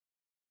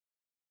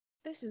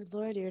This is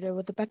Laura Deirdre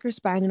with the Becker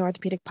Spine and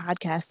Orthopedic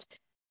Podcast.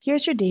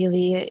 Here's your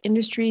daily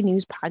industry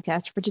news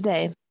podcast for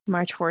today,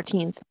 March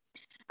 14th.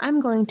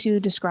 I'm going to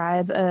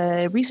describe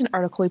a recent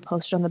article we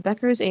posted on the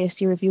Becker's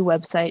ASC Review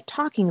website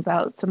talking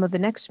about some of the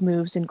next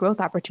moves and growth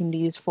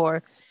opportunities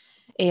for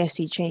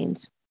ASC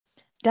chains.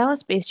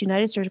 Dallas-based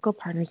United Surgical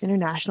Partners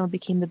International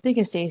became the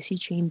biggest ASC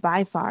chain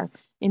by far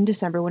in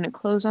December when it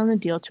closed on the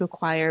deal to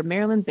acquire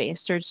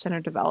Maryland-based Surg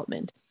Center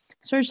Development.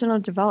 Surg Center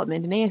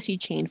Development, an ASC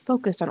chain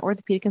focused on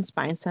orthopedic and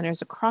spine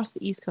centers across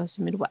the East Coast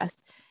and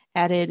Midwest,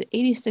 added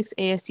 86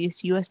 ASCs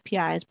to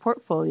USPI's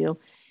portfolio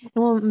and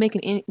will make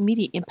an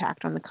immediate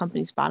impact on the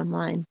company's bottom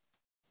line.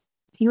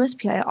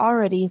 USPI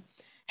already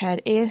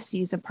had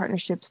ASCs and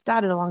partnerships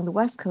dotted along the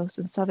West Coast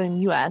and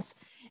Southern U.S.,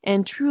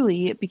 and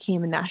truly it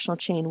became a national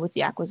chain with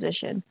the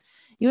acquisition.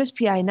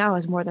 USPI now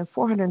has more than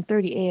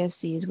 430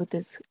 ASCs with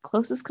its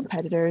closest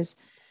competitors,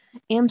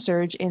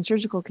 AmSurg and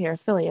Surgical Care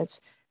affiliates,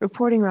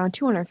 reporting around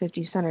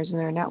 250 centers in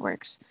their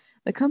networks.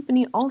 The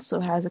company also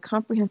has a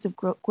comprehensive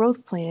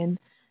growth plan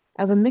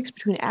of a mix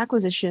between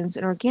acquisitions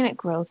and organic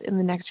growth in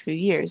the next few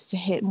years to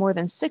hit more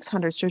than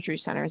 600 surgery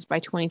centers by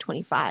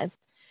 2025.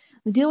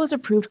 The deal was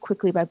approved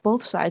quickly by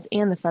both sides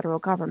and the federal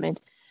government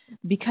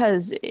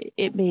because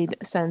it made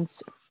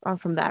sense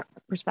from that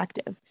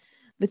perspective.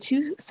 The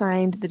two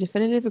signed the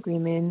definitive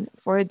agreement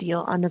for a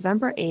deal on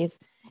November 8th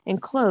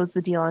and closed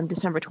the deal on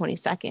December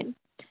 22nd.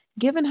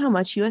 Given how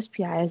much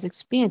USPI has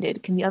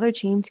expanded, can the other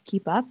chains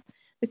keep up?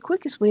 The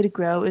quickest way to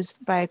grow is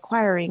by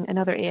acquiring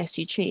another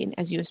ASC chain,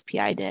 as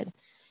USPI did.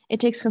 It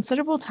takes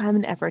considerable time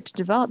and effort to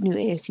develop new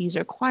ASCs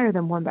or acquire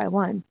them one by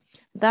one.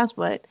 That's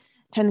what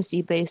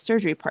Tennessee-based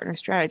Surgery Partners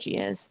strategy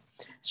is.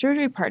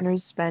 Surgery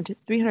Partners spent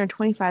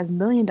 $325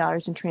 million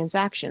in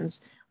transactions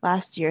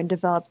last year and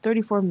developed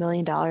 $34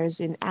 million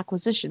in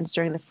acquisitions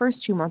during the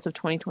first 2 months of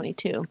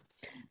 2022.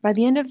 By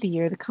the end of the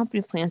year, the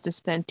company plans to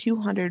spend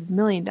 $200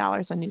 million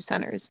on new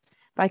centers.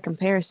 By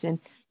comparison,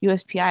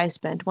 USPI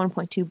spent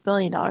 $1.2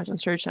 billion on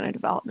surgery center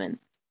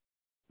development.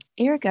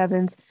 Eric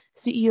Evans,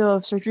 CEO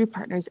of Surgery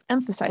Partners,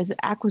 emphasized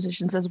that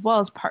acquisitions as well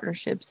as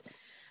partnerships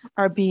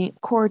are being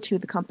core to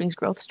the company's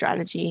growth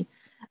strategy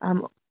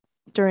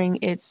during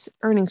its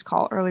earnings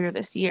call earlier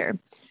this year.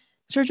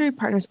 Surgery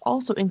Partners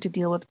also inked a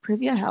deal with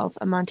Privia Health,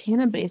 a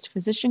Montana-based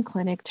physician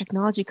clinic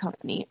technology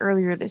company,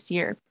 earlier this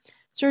year.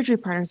 Surgery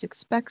Partners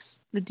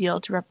expects the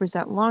deal to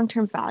represent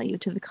long-term value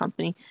to the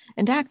company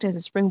and act as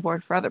a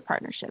springboard for other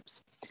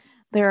partnerships.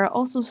 There are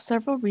also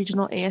several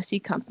regional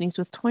ASC companies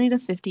with 20 to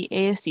 50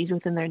 ASCs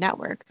within their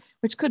network,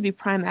 which could be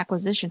prime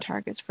acquisition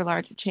targets for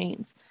larger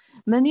chains.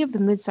 Many of the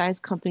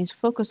mid-sized companies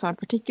focus on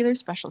particular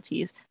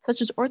specialties,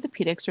 such as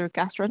orthopedics or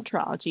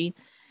gastroenterology,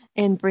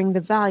 and bring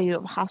the value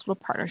of hospital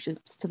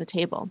partnerships to the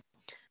table.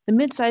 The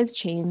mid-sized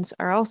chains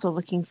are also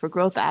looking for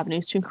growth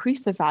avenues to increase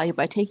their value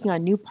by taking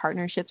on new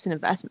partnerships and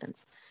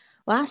investments.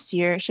 Last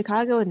year,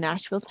 Chicago and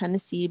Nashville,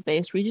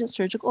 Tennessee-based Regent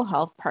Surgical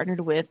Health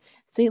partnered with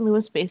St.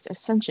 Louis-based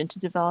Ascension to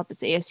develop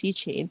its ASC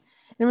chain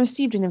and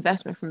received an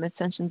investment from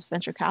Ascension's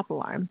venture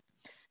capital arm.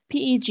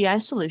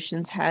 PEGI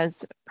Solutions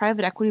has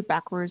private equity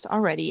backers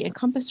already, and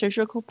Compass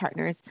Surgical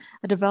Partners,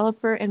 a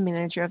developer and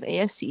manager of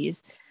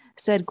ASCs,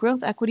 said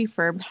growth equity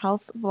firm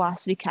Health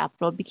Velocity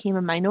Capital became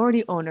a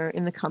minority owner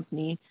in the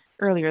company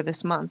earlier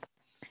this month.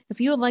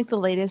 If you would like the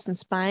latest in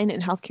spine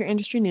and healthcare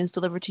industry news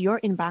delivered to your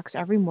inbox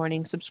every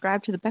morning,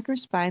 subscribe to the Becker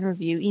Spine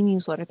Review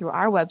e-newsletter through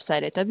our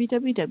website at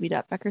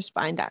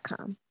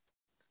www.beckerspine.com.